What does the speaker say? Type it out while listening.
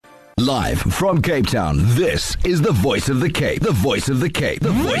Live from Cape Town, this is the Voice of the Cape. The Voice of the Cape.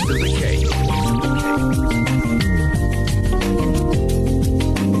 The Voice of the Cape.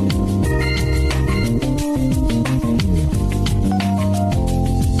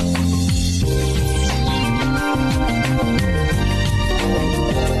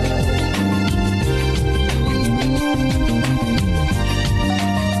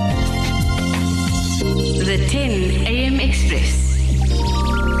 The 10 a.m. Express.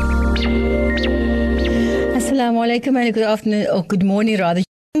 Assalamu alaikum and good afternoon, or good morning rather.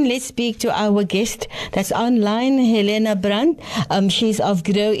 Let's speak to our guest that's online, Helena Brandt. She's of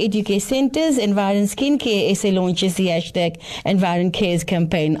GROW Educare Centres. Environ Skin Care SA launches the hashtag Environ Cares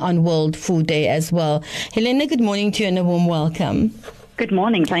campaign on World Food Day as well. Helena, good morning to you and a warm welcome. Good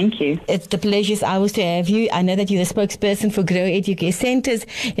morning, thank you. It's the pleasure's ours to have you. I know that you're the spokesperson for GROW Educare Centres.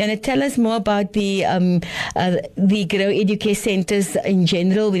 You want to tell us more about the GROW Educare Centres in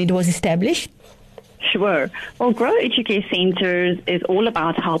general when it was established? Sure. Well, GROW Educare Centres is all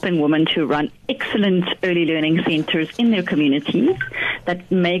about helping women to run excellent early learning centres in their communities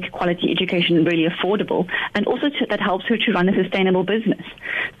that make quality education really affordable, and also that helps her to run a sustainable business.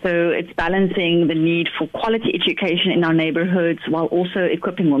 So it's balancing the need for quality education in our neighbourhoods while also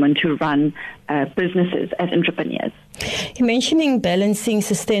equipping women to run businesses as entrepreneurs. You're mentioning balancing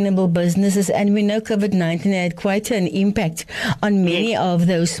sustainable businesses, and we know COVID-19 had quite an impact on many of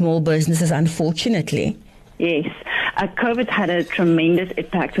those small businesses, unfortunately. Yes. COVID had a tremendous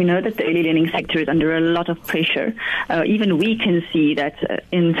impact. We know that the early learning sector is under a lot of pressure. Even we can see that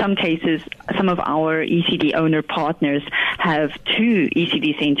in some cases, some of our ECD owner partners have 2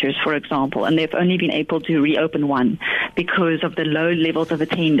 ECD centres, for example, and they've only been able to reopen one because of the low levels of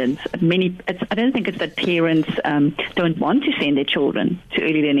attendance. I don't think it's that parents don't want to send their children to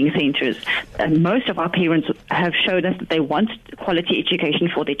early learning centres. Most of our parents have showed us that they want quality education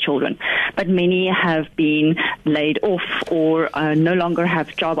for their children, but many have been laid off or no longer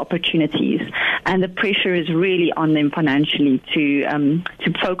have job opportunities, and the pressure is really on them financially to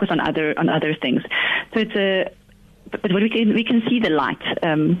focus on other things. So but we can see the light.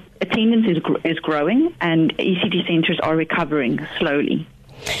 Attendance is growing, and ECD centres are recovering slowly.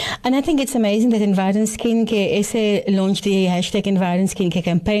 And I think it's amazing that Environ Skin Care SA launched the hashtag Environ Skin Care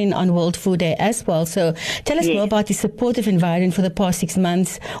campaign on World Food Day as well. So tell us more about the support of Environ for the past 6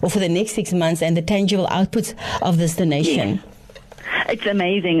 months or for the next 6 months and the tangible outputs of this donation. Yes. It's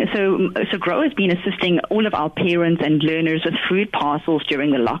amazing. So GROW has been assisting all of our parents and learners with food parcels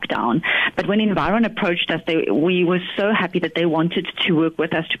during the lockdown. But when Environ approached us, we were so happy that they wanted to work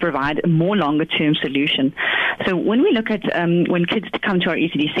with us to provide a more longer-term solution. So when we look at when kids come to our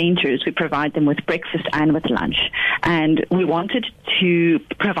ECD centres, we provide them with breakfast and with lunch. And we wanted to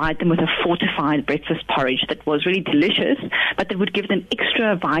provide them with a fortified breakfast porridge that was really delicious, but that would give them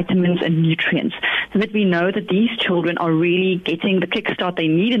extra vitamins and nutrients, so that we know that these children are really getting the kickstart they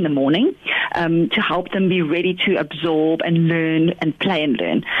need in the morning to help them be ready to absorb and learn and play and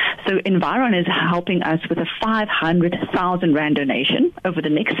learn. So Environ is helping us with a 500,000 Rand donation over the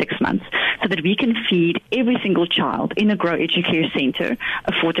next 6 months, so that we can feed every single child in a GROW Educare Centre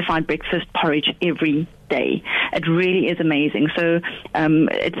a fortified breakfast porridge every day. It really is amazing. So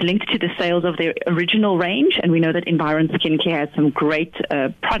it's linked to the sales of their original range, and we know that Environ Skin Care has some great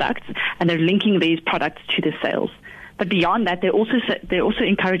products, and they're linking these products to the sales. But beyond that, they're also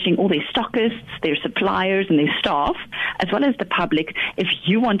encouraging all their stockists, their suppliers, and their staff, as well as the public. If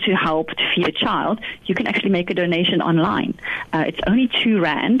you want to help to feed a child, you can actually make a donation online. It's only 2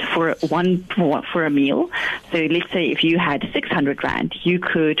 Rand for a meal. So let's say if you had 600 Rand, you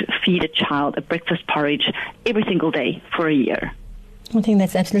could feed a child a breakfast porridge every single day for a year. I think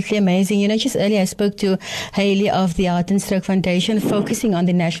that's absolutely amazing. You know, just earlier I spoke to Hayley of the Heart and Stroke Foundation, focusing on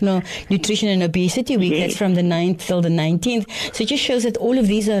the National Nutrition and Obesity Week. That's from the 9th till the 19th. So it just shows that all of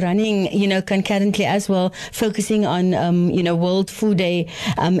these are running, you know, concurrently as well, focusing on, World Food Day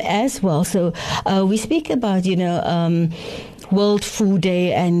as well. So we speak about, World Food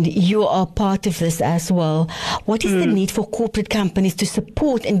Day, and you are part of this as well. What is the need for corporate companies to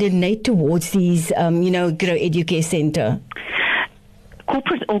support and donate towards these, GROW Educare Centre?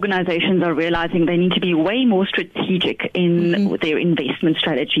 Corporate organizations are realizing they need to be way more strategic in their investment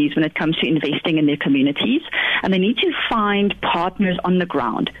strategies when it comes to investing in their communities, and they need to find partners on the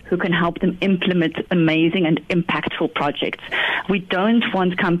ground who can help them implement amazing and impactful projects. We don't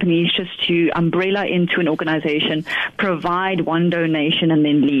want companies just to umbrella into an organization, provide one donation and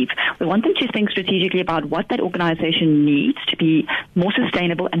then leave. We want them to think strategically about what that organization needs to be more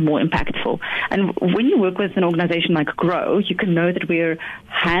sustainable and more impactful. And when you work with an organization like GROW, you can know that we're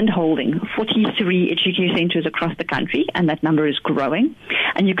hand-holding 43 educare centres across the country, and that number is growing.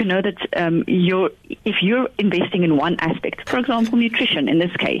 And you can know that if you're investing in one aspect, for example, nutrition in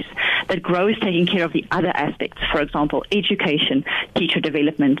this case, that GROW is taking care of the other aspects, for example, education, teacher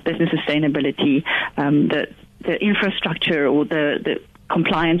development, business sustainability, the infrastructure or the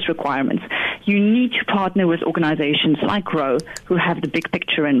compliance requirements. You need to partner with organizations like GROW who have the big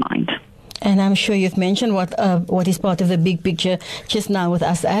picture in mind. And I'm sure you've mentioned what is part of the big picture just now with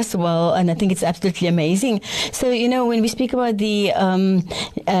us as well, and I think it's absolutely amazing. So, when we speak about the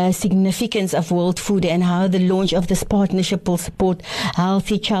significance of World Food Day and how the launch of this partnership will support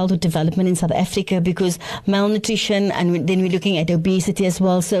healthy childhood development in South Africa, because malnutrition, and then we're looking at obesity as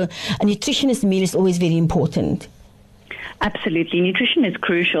well. So a nutritionist meal is always very important. Absolutely. Nutrition is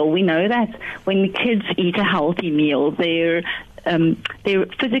crucial. We know that when kids eat a healthy meal, their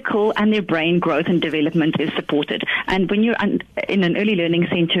physical and their brain growth and development is supported. And when you're in an early learning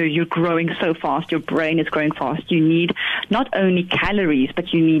center, you're growing so fast, your brain is growing fast. You need not only calories,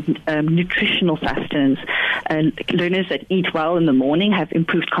 but you need nutritional sustenance. Learners that eat well in the morning have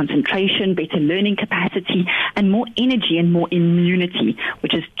improved concentration, better learning capacity, and more energy and more immunity,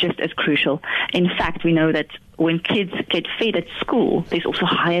 which is just as crucial. In fact, we know that when kids get fed at school, there's also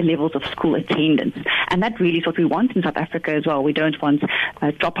higher levels of school attendance. And that really is what we want in South Africa as well. We don't want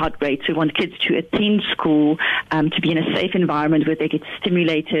dropout rates. We want kids to attend school, to be in a safe environment where they get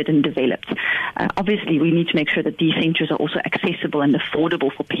stimulated and developed. Obviously, we need to make sure that these centres are also accessible and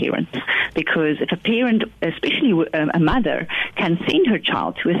affordable for parents, because if a parent, especially a mother, can send her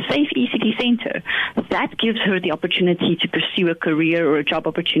child to a safe ECD centre, that gives her the opportunity to pursue a career or a job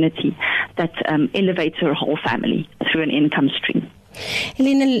opportunity that elevates her whole family through an income stream.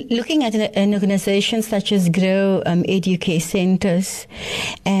 Helena, looking at an organization such as GROW Educare Centres,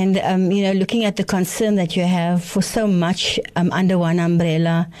 and looking at the concern that you have for so much under one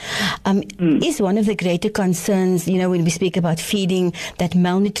umbrella, is one of the greater concerns, when we speak about feeding, that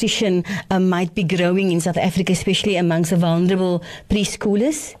malnutrition might be growing in South Africa, especially amongst the vulnerable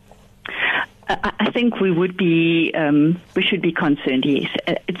preschoolers? I think we should be concerned, yes.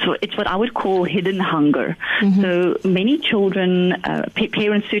 It's what I would call hidden hunger. Mm-hmm. So many children,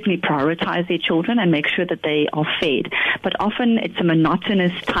 parents certainly prioritize their children and make sure that they are fed. But often it's a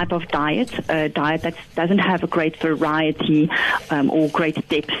monotonous type of diet, a diet that doesn't have a great variety or great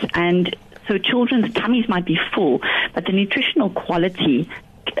depth. And so children's tummies might be full, but the nutritional quality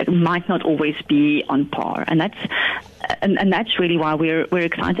might not always be on par. And that's really why we're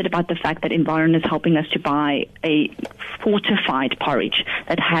excited about the fact that Environ is helping us to buy a fortified porridge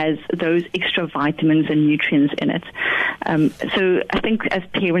that has those extra vitamins and nutrients in it. So I think as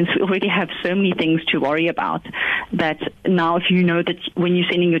parents, we already have so many things to worry about, that now if you know that when you're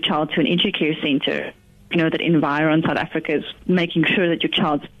sending your child to an educare centre, you know that Environ South Africa is making sure that your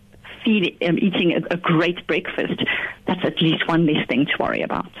child's eating a great breakfast, that's at least one less thing to worry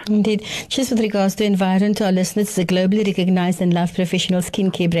about. Indeed. Just with regards to Environ, to our listeners, it's a globally recognized and loved professional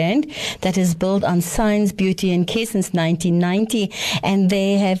skincare brand that is built on science, beauty and care since 1990, and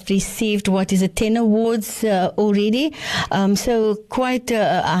they have received 10 awards already. So quite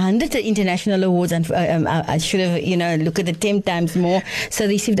 100 international awards, and I should have look at the 10 times more. So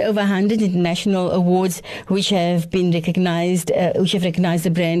they received over 100 international awards which have been recognized, which have recognized the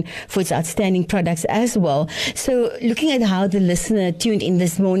brand for its outstanding products as well. So looking at how the listener tuned in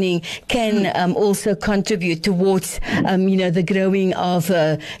this morning can also contribute towards the growing of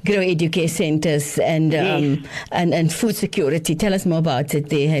GROW Educare Centres and food security. Tell us more about it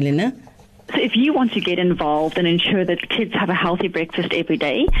there, Helena. So if you want to get involved and ensure that kids have a healthy breakfast every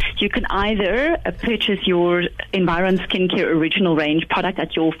day, you can either purchase your Environ Skin Care original range product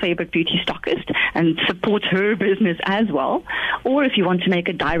at your favorite beauty stockist and support her business as well. Or if you want to make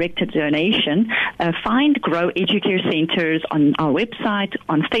a directed donation, find GROW Educare Centres on our website,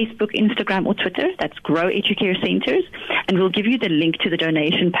 on Facebook, Instagram or Twitter. That's GROW Educare Centres. And we'll give you the link to the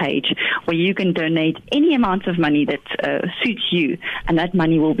donation page where you can donate any amount of money that suits you. And that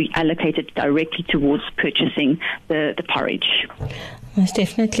money will be allocated directly towards purchasing the porridge. Most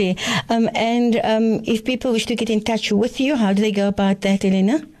definitely. And if people wish to get in touch with you, how do they go about that,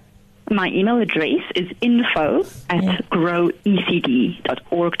 Elena? My email address is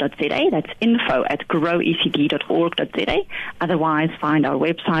info@growecd.org.za. That's info@growecd.org.za. Otherwise, find our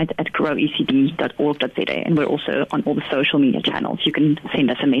website at growecd.org.za. And we're also on all the social media channels. You can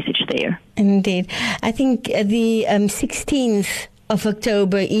send us a message there. Indeed. I think the 16th of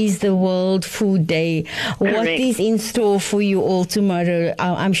October is the World Food Day. Correct. What is in store for you all tomorrow?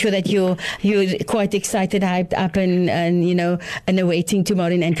 I'm sure that you're quite excited, hyped up, and awaiting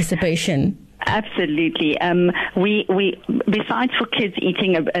tomorrow in anticipation. Absolutely. We besides for kids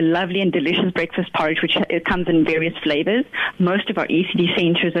eating a lovely and delicious breakfast porridge, which comes in various flavors, most of our ECD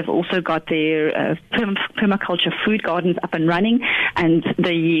centres have also got their permaculture food gardens up and running, and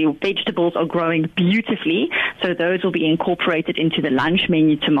the vegetables are growing beautifully. So those will be incorporated into the lunch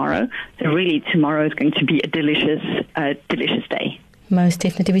menu tomorrow. So really, tomorrow is going to be a delicious day. Most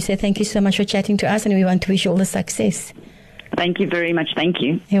definitely. We say thank you so much for chatting to us, and we want to wish you all the success. Thank you very much. Thank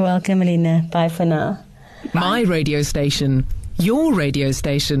you. You're welcome, Alina. Bye for now. My radio station, your radio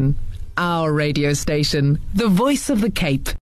station, our radio station, the voice of the Cape.